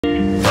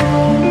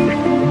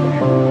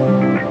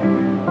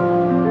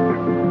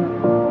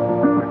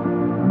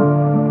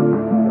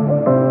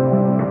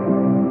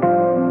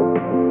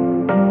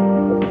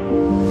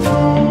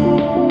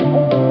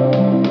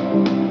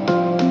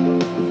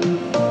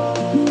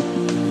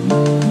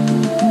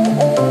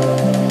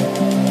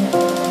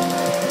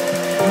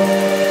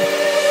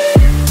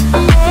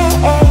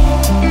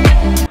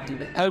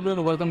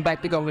everyone, welcome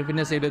back to Complete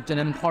Fitness YouTube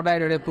channel.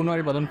 Today,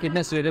 Punari Badon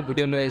Fitness related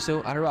video no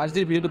iso. Aru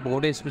ajir video to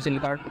board special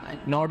car.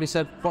 North is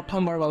a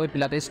prothom bar babe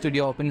Pilates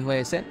Studio open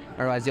hoise.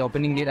 Aru as the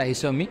opening date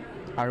ahiso ami.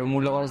 Aru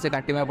mul logot ase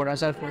katima pora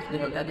sir.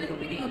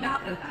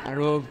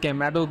 Aru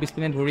camera to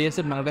biscuit dhuri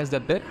ase malgas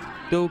jatte.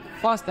 To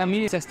first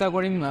ami chesta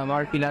korim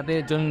amar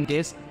Pilates jon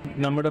case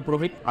Namrata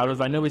Purohit. Aru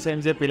jano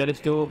bisayem je Pilates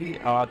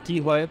Studio ki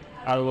hoy.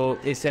 Aru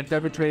a center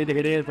to trade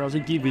the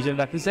process ki vision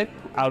rakise.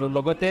 Aru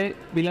logote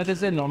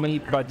Pilates normal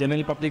but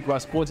general public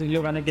was sports in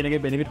your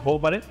benefit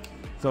hope pare.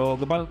 So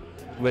Gopal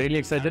very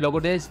excited. Logo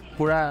days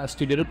pura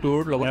studio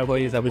tour logo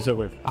boy is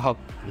episode.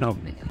 No.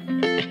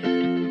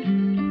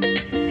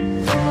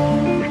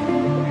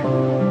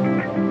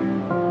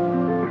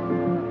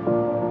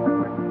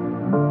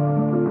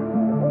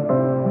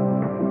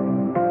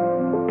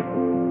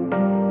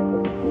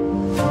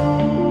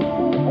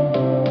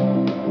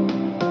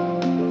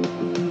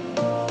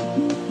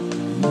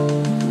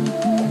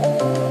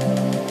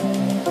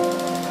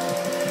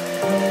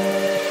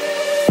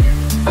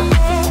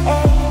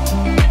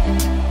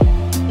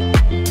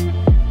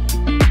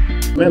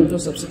 Ma'am तो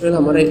सबसे पहले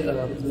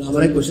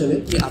हमारा question है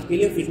कि आपके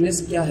लिए fitness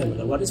क्या है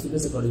मतलब what is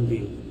fitness according to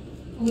you?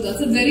 Oh,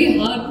 that's a very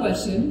hard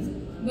question.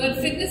 But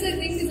fitness, I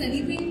think, is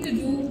anything to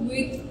do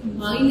with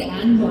mind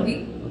and body,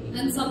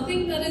 and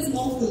something that is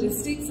more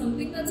holistic,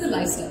 something that's a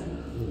lifestyle.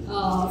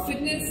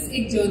 Fitness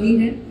एक journey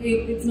है.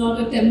 It's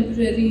not a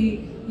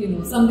temporary,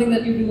 something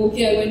that you do.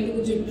 Okay, I went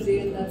to the gym today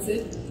and that's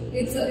it.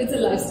 It's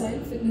a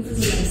lifestyle. Fitness is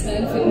a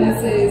lifestyle. Fitness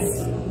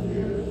is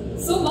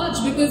so much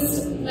because,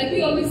 like we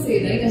always say,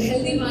 right? A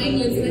healthy mind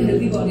lives in a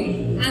healthy body,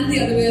 and the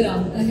other way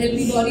around. A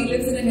healthy body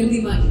lives in a healthy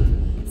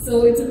mind. So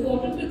it's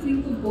important to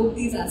think of both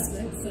these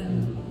aspects,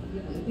 and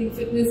I think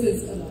fitness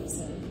is a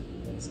lifestyle.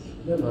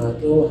 Ma'am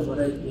तो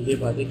हमारा ये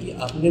बात है कि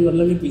आपने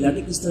मतलब ये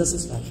पिलाटे किस तरह से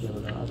स्टार्ट किया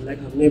मतलब आप लाइक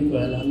हमने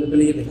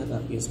पहले ये देखा था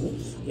आपके इसमें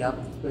कि आप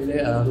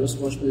पहले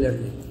स्क्वॉश प्लेयर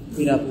थे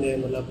फिर आपने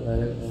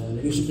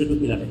मतलब शिफ्टेड टू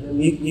पिलाटे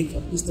ये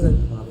किस तरह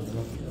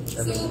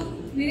मतलब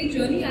My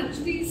journey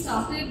actually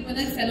started when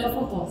I fell off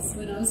a horse.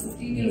 When I was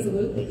 15 years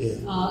old,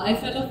 I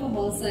fell off a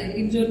horse. I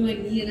injured my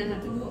knee and I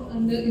had to go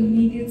under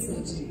immediate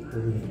surgery.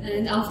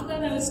 And after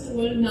that, I was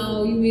told, now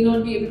you may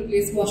not be able to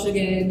play squash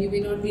again. You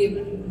may not be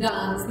able to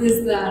dance,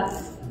 this, that.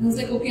 And I was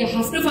like, okay, I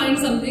have to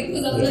find something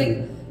because I was like,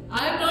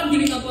 I am not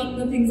giving up on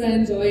the things I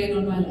enjoy and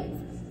on my life.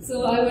 So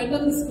I went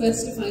on this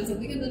quest to find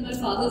something, and then my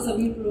father,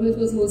 Samir,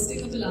 was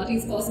hosting a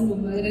Pilates course in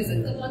Mumbai, and I said,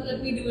 come on,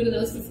 let me do it, and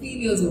I was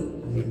 15 years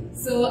old.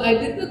 So I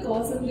did the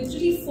course, and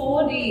literally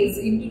 4 days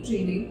into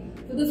training,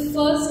 for the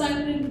first time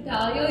in an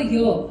entire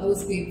year, I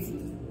was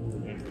pain-free.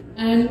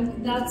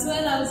 And that's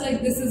when I was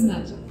like, this is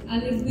magic.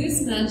 And if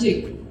this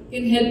magic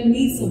can help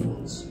me so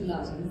much,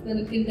 Pilates,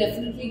 then it can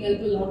definitely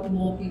help a lot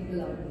more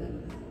people out there.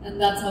 And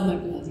that's how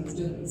my Pilates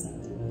journey started.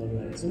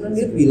 So ma'am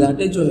ये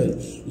पिलाटे जो है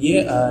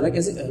ये like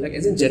as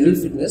a general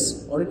fitness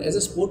और as a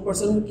sport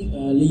person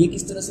लिए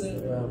किस तरह से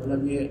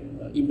मतलब ये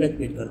इम्पैक्ट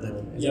क्रिएट करता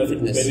है या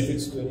fitness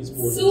benefits to any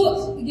sport? So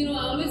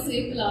I always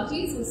say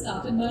Pilates was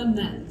started by a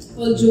man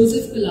called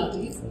Joseph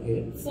Pilates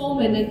for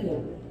men at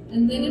home,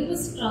 and then it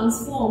was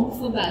transformed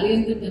for ballet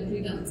and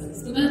contemporary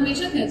dancers. तो मैं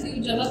हमेशा कहती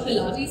हूँ जब आप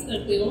Pilates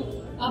करते हो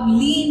आप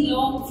लीन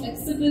लॉन्ग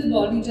फ्लेक्सिबल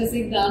बॉडी जैसे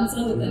एक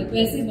डांसर होता है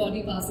वैसे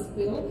बॉडी पा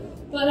सकते हो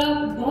पर आप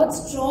बहुत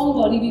स्ट्रॉन्ग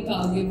बॉडी भी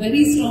पाओगे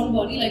very strong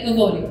body like a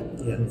warrior.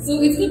 So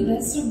it's the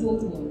best of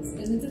both worlds,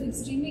 and it's an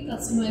extremely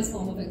customized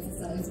form of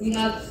exercise. We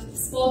have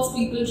sports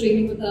people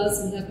training with us,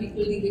 we have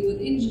people dealing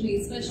with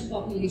injuries, special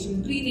population,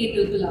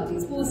 prenatal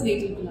Pilates,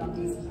 postnatal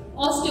Pilates,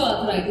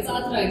 osteoarthritis,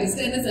 arthritis,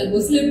 tennis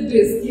elbow, slip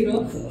disc,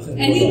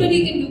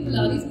 anybody can do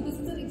Pilates because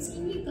it's an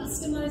extremely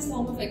customized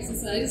form of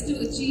exercise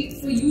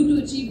for you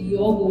to achieve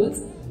your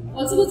goals.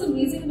 Also, what's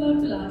amazing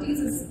about Pilates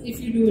is if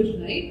you do it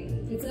right,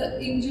 it's an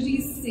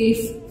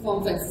injury-safe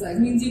form of exercise.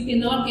 It means you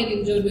cannot get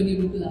injured when you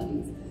do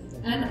Pilates.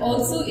 And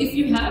also, if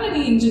you have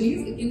any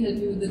injuries, it can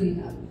help you with the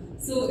rehab.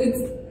 So it's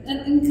an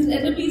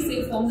incredibly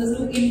safe form. There's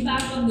no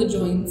impact on the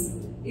joints.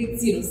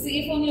 It's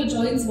safe on your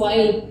joints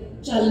while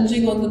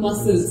challenging on the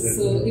muscles.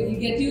 So it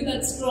will get you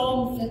that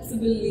strong,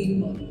 flexible,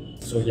 lean body.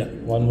 So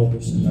one more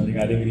question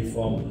regarding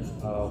reform.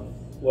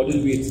 What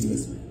will be its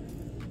investment?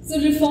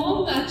 So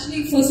reform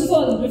actually, first of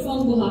all,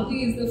 Reform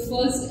Guwahati is the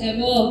first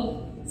ever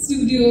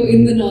studio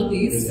in the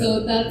Northeast. So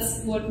that's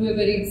what we're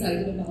very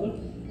excited about.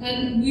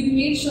 And we've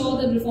made sure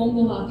that Reform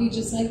Guwahati,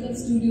 just like the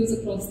studios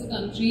across the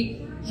country,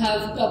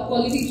 have top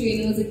quality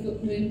trainers,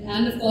 equipment,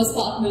 and of course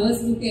partners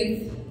who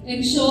can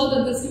ensure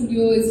that the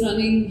studio is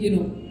running,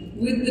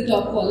 with the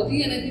top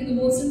quality. And I think the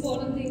most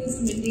important thing is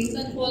to maintain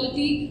that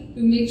quality,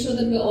 to make sure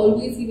that we're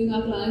always giving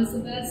our clients the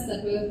best,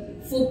 that we're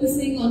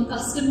focusing on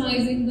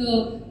customizing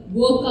the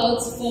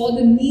workouts for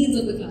the needs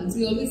of the clients.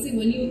 We always say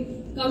when you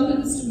come to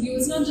the studio,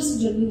 it's not just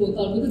a general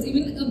workout because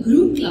even a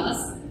group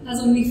class has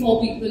only 4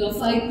 people or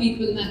 5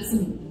 people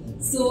maximum.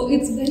 So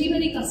it's very,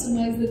 very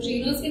customized. The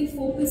trainers can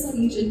focus on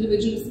each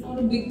individual. It's not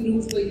a big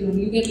group where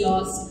you get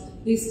lost.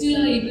 They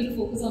still are able to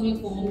focus on your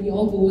form,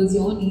 your goals,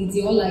 your needs,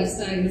 your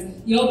lifestyles,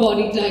 your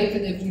body type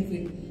and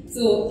everything.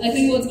 So I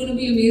think what's going to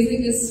be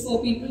amazing is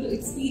for people to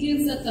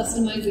experience that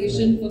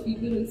customization, for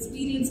people to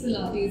experience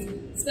Pilates,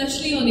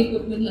 especially on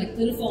equipment like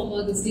the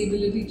reformer, the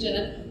stability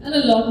chair, and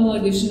a lot more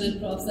additional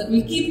props that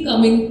will keep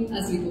coming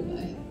as we go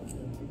by.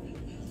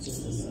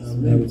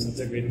 Such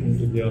a great thing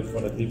to hear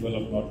for the people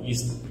of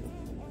Northeast,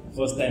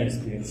 first time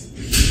experience.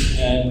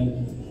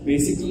 And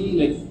basically,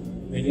 like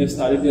when you have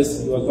started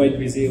this, you are quite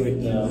busy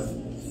with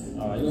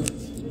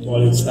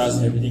Bollywood stars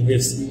and everything.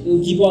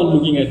 You keep on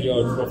looking at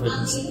your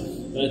profits.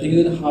 But I think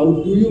that how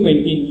do you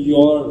maintain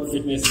your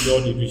fitness, your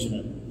nutrition?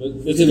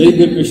 That's a very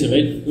good question,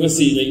 right? Because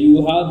see, like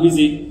you are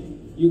busy,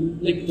 you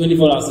like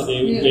 24 hours a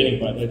day with training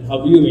part. Right?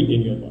 How do you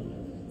maintain your part?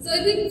 So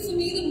I think for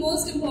me the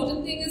most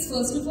important thing is,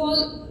 first of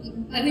all,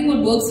 I think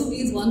what works for me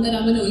is one, that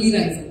I'm an early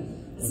riser.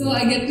 So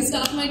I get to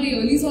start my day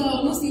early, so I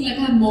almost feel like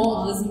I have more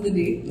hours in the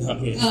day.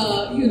 Okay.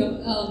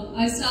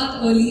 I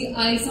start early.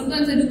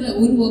 Sometimes I do my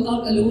own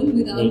workout alone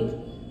without,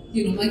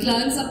 my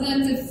clients.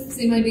 Sometimes if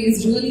say my day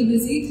is really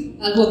busy,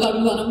 I'll work out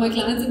with one of my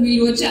clients and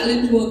we'll do a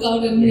challenge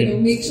workout and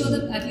make sure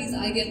that at least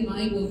I get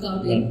my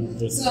workout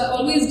in. So I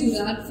always do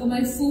that. For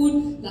my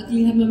food,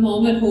 luckily I have my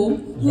mom at home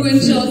who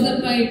ensures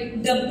that my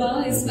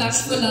dabba is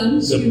packed for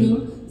lunch,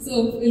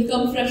 So it'll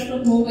come fresh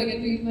from home, I get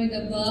to eat my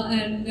dabba,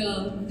 and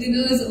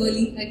dinner is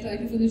early. I try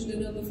to finish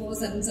dinner before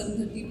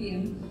 7:30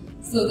 p.m.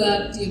 so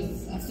that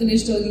I've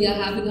finished early, I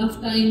have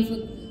enough time for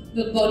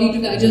the body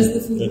to digest the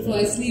food before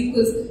I sleep.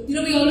 Because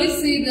we always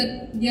say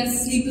that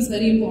yes, sleep is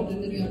very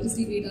important, and you have to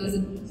sleep 8 hours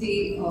a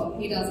day or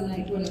 8 hours a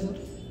night, whatever.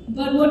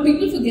 But what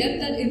people forget,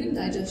 that even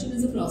digestion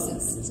is a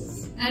process.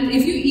 And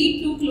if you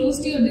eat too close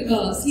to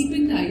your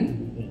sleeping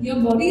time,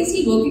 your body is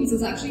still working, so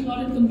it's actually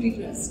not in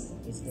complete rest.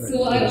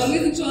 So I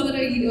always ensure that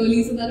I eat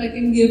early so that I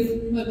can give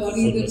my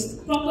body the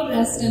proper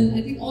rest, and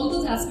I think all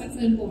those aspects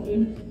are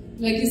important.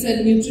 Like you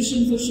said,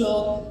 nutrition for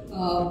sure,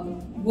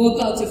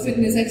 workouts, your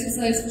fitness,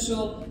 exercise for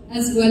sure,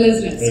 as well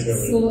as rest.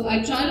 So I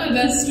try my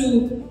best to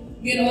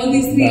get all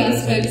these three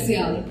aspects.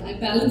 I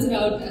balance it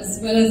out as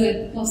well as I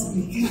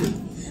possibly can.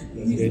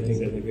 That's a great thing.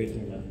 That's a great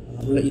thing.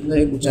 इतना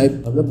एक ऊंचाई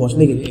हमने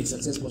पहुंचने के लिए, एक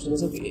success पहुंचने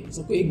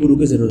सबको एक गुरु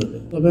की जरूरत है.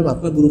 तो मैम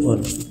आपका गुरु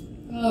कौन है?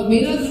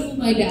 Mera guru,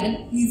 my dad.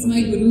 He's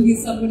my guru.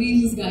 He's somebody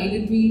who's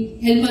guided me,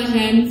 held my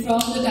hand from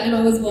the time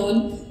I was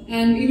born,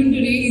 and even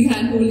today he's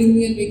hand holding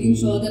me and making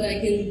sure that I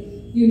can,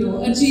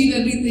 achieve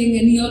everything.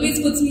 And he always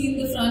puts me in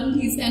the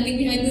front. He's standing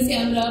behind this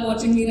camera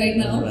watching me right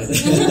now.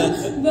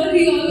 But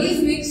he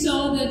always makes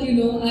sure that,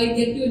 I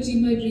get to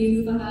achieve my dreams.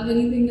 If I have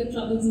anything that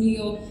troubles me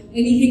or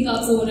any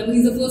hiccups or whatever,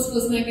 he's the first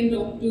person I can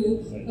talk to.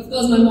 Of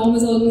course, my mom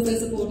is always there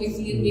supporting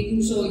me and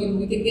making sure,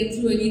 we can get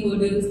through any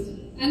hurdles.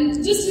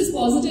 And just his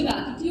positive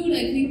attitude,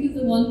 I think, is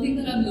the one thing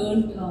that I've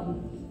learned.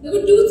 There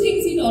were two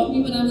things he taught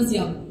me when I was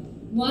young.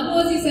 One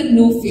was, he said,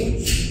 no fear.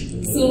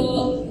 So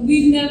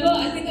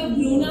I think I've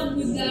grown up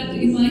with that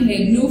in my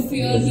head. No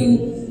fear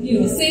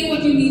to, say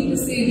what you need to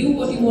say, do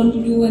what you want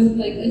to do, and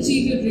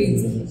achieve your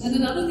dreams. And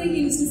another thing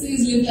he used to say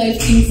is live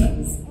life king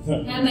size.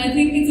 And I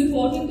think it's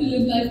important to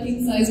live life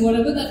king size,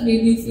 whatever that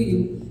may be for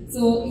you.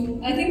 So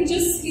I think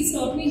he's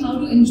taught me how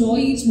to enjoy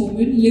each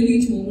moment, live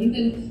each moment,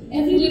 and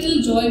every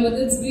little joy,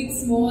 whether it's big,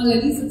 small,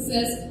 any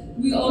success,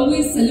 we're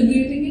always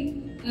celebrating it.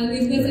 And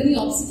if there's any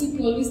obstacle,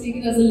 we always take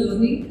it as a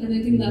learning. And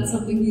I think that's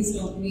something he's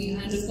taught me.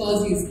 And of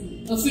course, he's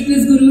a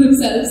fitness guru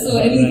himself, so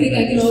anything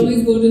I can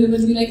always go to him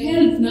and be like,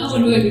 help, now what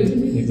do I do?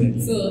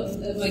 So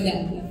my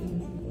dad.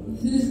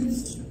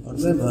 और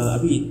ma'am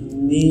अभी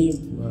इतनी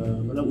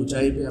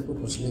ऊंचाई पे आपको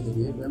पहुंचने के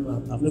लिए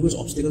ma'am आपने कुछ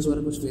ऑब्स्टिकल्स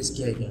वगैरह कुछ फेस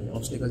किया है क्या?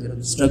 ऑब्स्टिकल्स या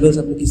स्ट्रगल्स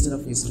आपने किस तरह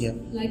फेस किया?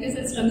 Like I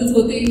said, struggles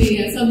होते ही नहीं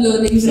है, सब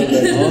learning है.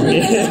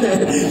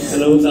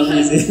 चलो काफी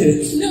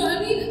No, I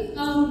mean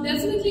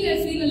definitely I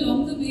feel along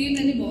the way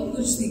मैंने बहुत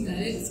कुछ सीखा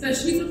है,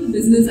 especially from the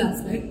business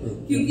aspect.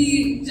 क्योंकि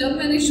जब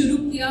मैंने शुरू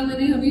किया,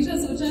 मैंने हमेशा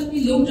सोचा कि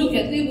लोग जो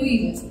कहते हैं वही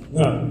है.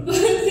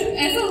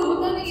 ऐसा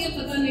होता नहीं है,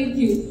 पता नहीं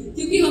क्यों.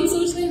 क्योंकि हम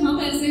सोचते हैं हम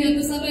ऐसे हैं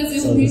तो सब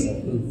ऐसे होंगे,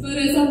 पर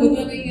ऐसा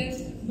होता नहीं है.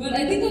 But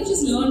I think I've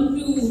just learned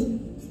to,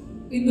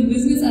 in the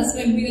business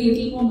aspect, be a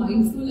little more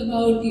mindful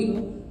about,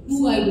 who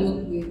I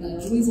work with. I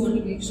always want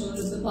to make sure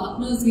that the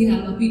partners we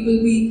have are people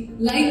we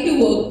like to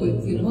work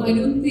with. I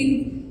don't think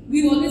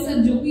we've always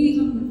said जो भी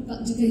हम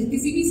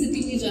किसी भी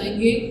city में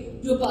जाएंगे,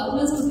 जो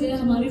partners होते हैं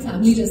हमारे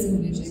फैमिली जैसे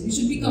होने चाहिए. We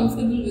should be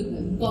comfortable with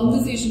them.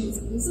 Conversation with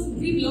them. So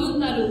we've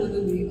learned that over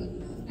the way.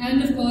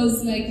 And of course,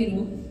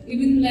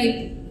 even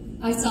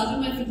I started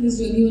my fitness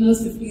journey when I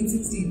was 15,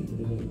 16.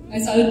 I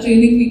started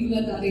training people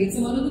at that age. So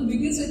one of the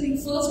biggest, I think,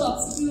 first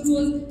obstacles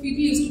was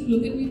people used to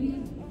look at me and be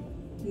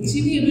like, will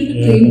she be able to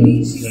train me?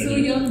 She's so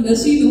young.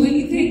 Does she know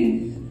anything?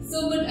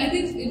 So, but I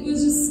think it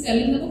was just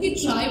telling them, okay,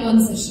 try one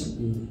session.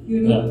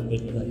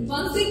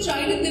 Once they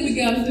tried it, they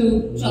began to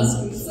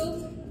trust me. So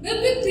there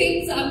have been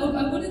things, I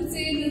wouldn't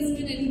say there's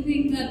been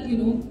anything that,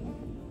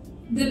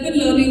 there have been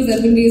learnings, there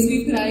have been days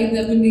we've cried,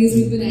 there have been days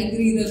we've been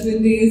angry, there have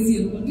been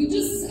days, but we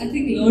just, I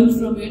think, learned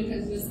from it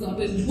and just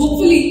gotten,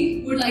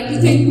 hopefully, would like to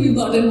think we've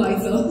gotten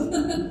wiser.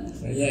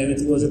 Yeah,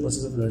 everything was a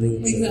process of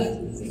learning itself.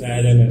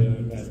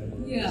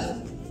 Exactly. Yeah.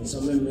 तो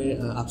समय मैं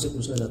आपसे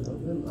पूछना चाहता हूँ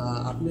ma'am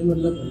आपने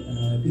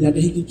पिलाटे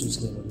ही क्यों choose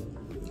किया?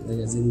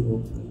 एज इन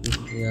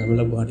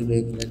मतलब गुवाहाटी में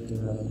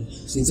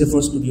सिंस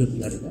फर्स्ट स्टूडियो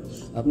पिलाटेस का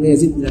आपने as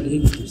in Pilates he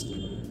choose किया?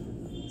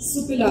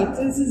 So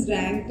Pilates is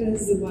ranked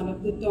as one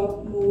of the top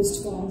most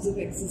forms of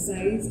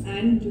exercise,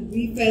 and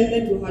we felt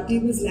that Guwahati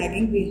was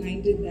lagging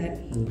behind in that.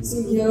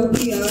 So here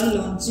we are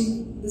launching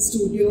the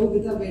studio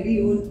with our very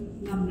own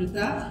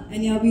Namrata, and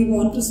yeah, we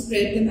want to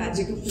spread the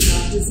magic of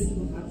Pilates in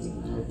Guwahati.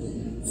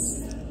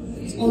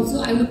 Also,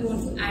 I would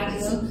want to add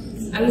here,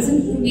 I was in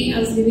Pune, I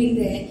was living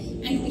there,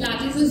 and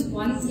Pilates was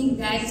one thing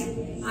that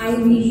I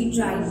really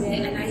tried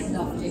there and I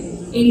loved it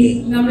in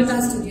Namrata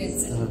Studio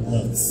itself.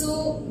 So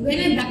when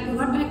I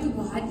got back to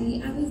Guwahati,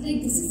 I was like,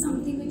 this is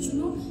something which,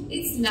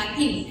 it's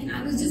lacking. And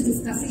I was just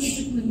discussing it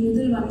with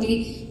Mridul one day,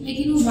 like,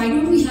 why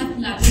don't we have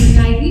Pilates?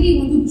 I really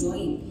want to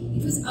join.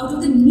 It was out of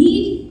the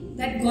need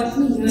that got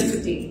me here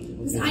today.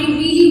 Because I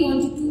really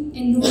wanted to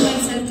enroll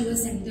myself to a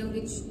center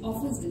which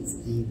offers this.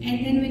 And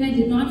then when I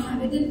did not have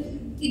it, then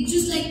it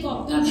just like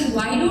popped up, like,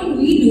 why don't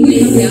we do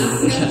it?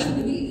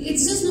 Yeah.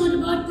 It's just not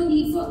about the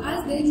need for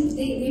us. There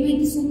might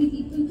be so many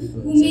people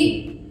who may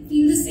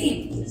feel the same.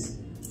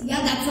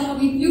 Yeah, that's how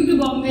we flew to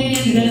Bombay,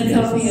 and that's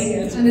how we are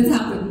here. And it's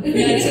happened.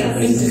 Yeah, it's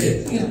happened.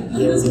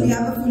 Yeah. So we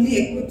have a fully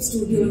equipped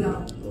studio now.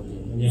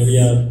 Yeah, we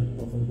are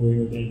often going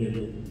with that.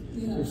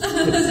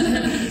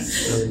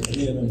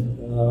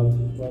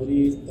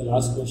 Probably the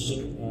last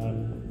question.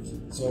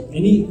 So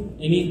any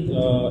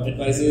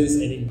advices,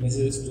 any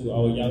messages to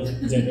our young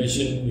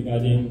generation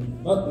regarding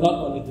not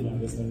only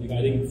Pilates but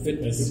regarding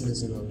fitness?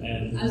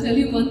 And I'll tell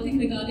you one thing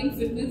regarding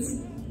fitness,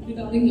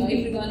 regarding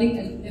life, regarding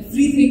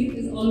everything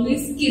is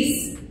always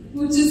KISS.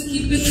 Which is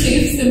keep it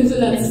safe,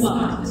 simple and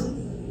smart.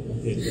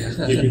 Okay,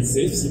 keep it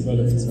safe, simple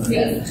and smart.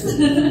 Yes.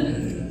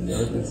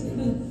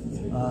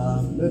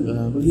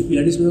 ये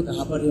Pilates में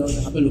कहाँ पर है और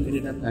कहाँ पर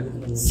located है?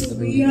 So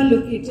we are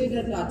located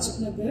at Rajat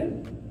Nagar,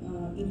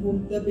 in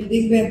the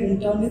building where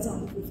hometown is on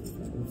the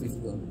 5th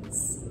floor.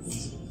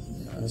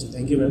 So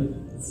thank you, ma'am.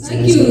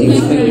 Thank you.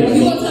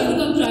 You also have to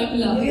come try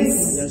Pilates. Yes.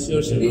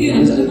 Yeah, sure.